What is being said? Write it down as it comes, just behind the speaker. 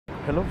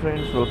Hello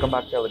friends, welcome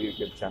back to our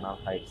YouTube channel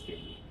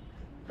Hyipsdaily.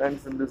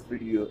 Friends, in this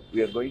video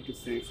we are going to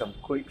see some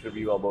quick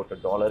review about a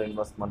dollar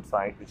investment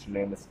site which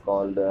name is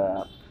called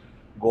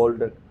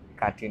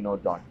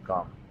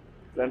goldcatino.com.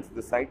 Friends,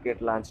 the site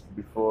get launched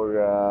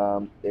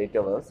before 8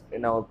 hours.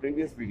 In our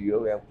previous video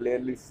we have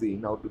clearly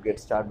seen how to get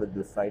started with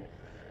this site,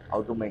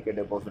 how to make a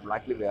deposit.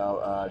 Likely we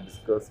have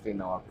discussed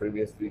in our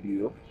previous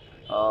video.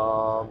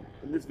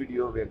 In this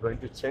video we are going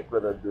to check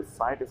whether this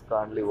site is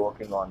currently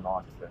working or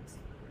not, friends.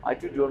 I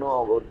too don't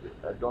know about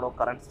don't know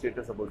current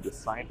status about this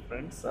site,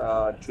 friends.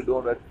 If you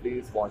don't,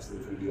 please watch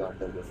this video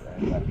until this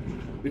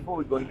end. Before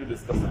we going to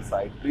discuss the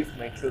site, please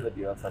make sure that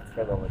you are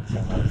subscribed our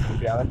channel.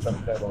 If you haven't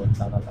subscribed our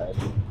channel,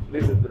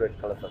 please hit the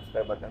red color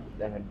subscribe button,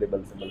 then hit the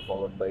bell symbol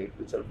followed by it,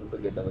 which will help to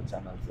get our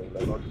channel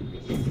regular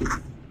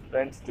notifications.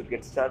 Friends, to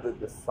get started with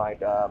this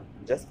site,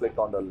 just click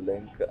on the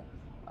link,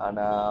 and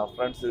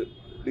friends,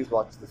 please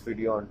watch this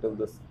video until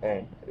this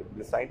end. If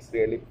the site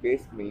really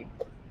pays me,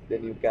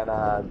 then you can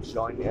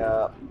join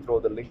through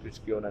the link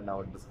which given in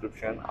our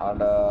description,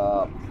 and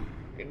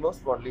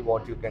invest only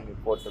what you can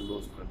afford to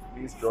lose, friends.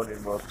 Please don't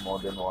invest more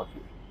than what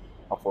you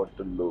afford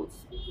to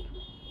lose.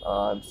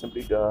 I'm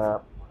simply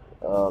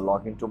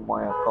log into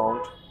my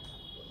account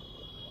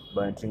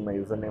by entering my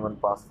username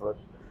and password.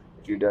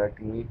 It will direct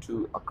me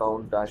to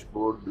account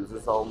dashboard. This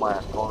is how my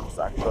account's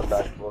actual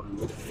dashboard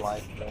looks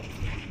like, friends.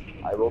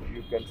 I hope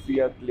you can see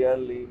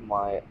clearly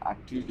my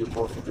active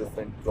deposit is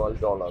in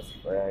 $12.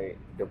 I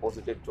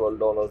deposited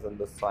 $12 in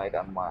the site,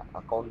 and my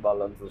account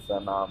balance is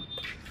in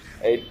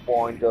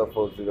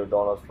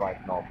 $8.40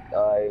 right now.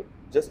 I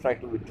just try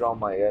to withdraw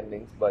my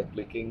earnings by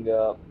clicking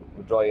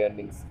withdraw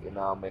earnings in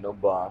a menu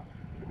bar.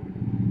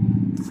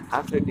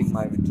 After hitting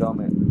my withdraw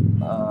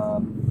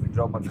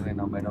button in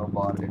a menu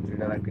bar, it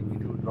redirecting me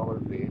to withdrawal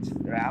page.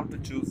 I have to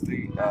choose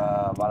the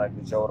wallet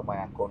whichever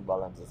my account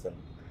balance is in.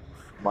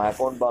 My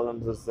account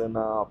balance is in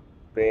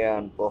pay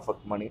and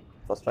perfect money.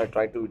 First I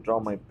try to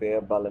withdraw my pay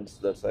balance,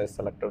 that's why I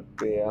selected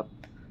pay,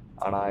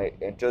 and I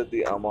enter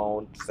the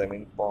amount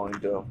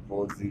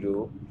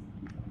 7.40.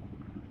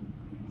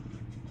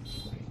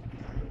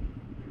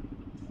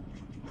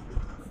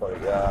 Sorry,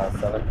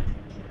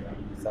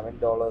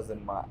 $7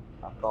 in my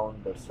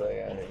account, that's why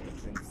I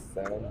entering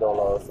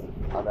 $7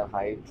 and a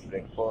Hyip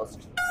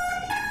breakfast,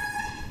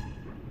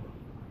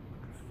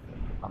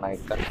 and I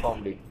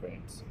confirmed it,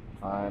 friends,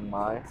 and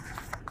my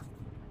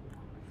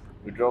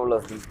withdrawal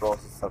has been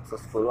processed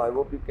successful. I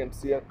hope you can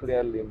see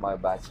clearly my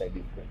batch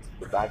ID, friends.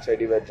 The batch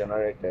ID were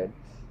generated.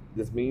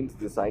 This means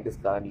the site is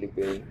currently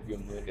paying. You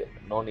need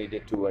no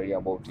needed to worry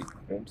about it,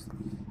 friends.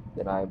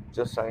 Then I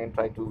just try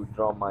to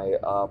withdraw my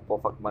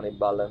perfect money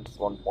balance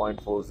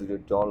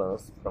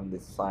 $1.40 from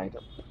this site.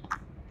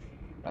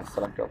 I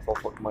select a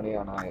perfect money,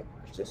 and I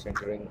just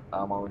entering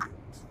amount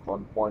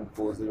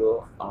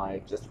 1.40, and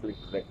I just click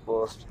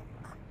request,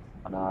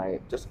 and I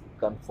just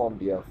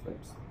confirmed here,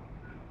 friends.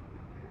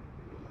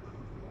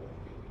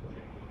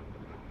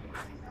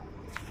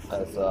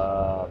 As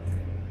you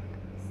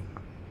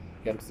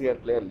can see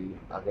it clearly,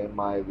 again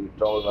my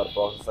withdrawal were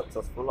processed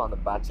successful and the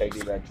batch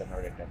ID were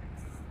generated.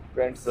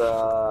 Friends,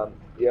 yeah,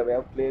 we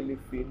have clearly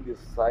seen this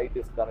site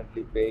is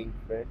currently paying,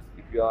 friends.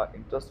 If you are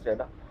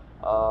interested,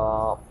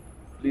 uh,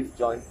 please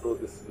join through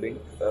this link,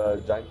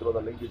 join through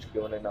the link which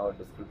given in our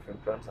description,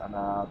 friends, and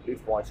please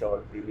watch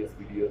our previous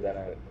video that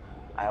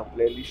I have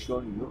clearly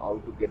shown you how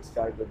to get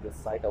started with this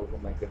site, how to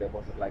make a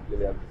deposit, likely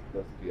we have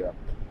discussed here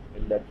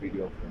in that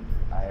video, friends.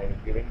 I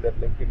am giving that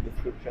link in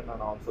description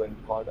and also in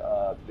card.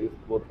 Please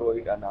go through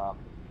it, and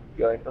if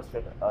you are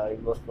interested,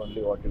 invest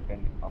only what you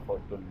can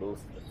afford to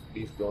lose.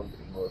 Please don't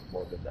invest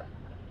more than that.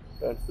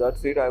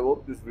 That's it. I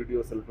hope this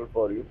video is helpful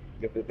for you.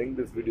 If you think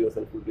this video is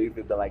helpful, please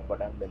hit the like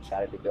button, then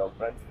share it with your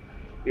friends.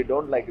 If you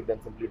don't like it, then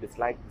simply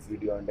dislike this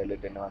video and tell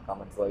it in our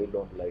comments why you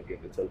don't like it.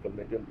 It's helpful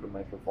me to improve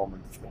my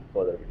performance in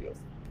further videos.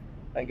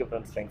 Thank you,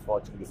 friends. Thanks for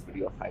watching this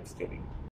video of Hyipsdaily.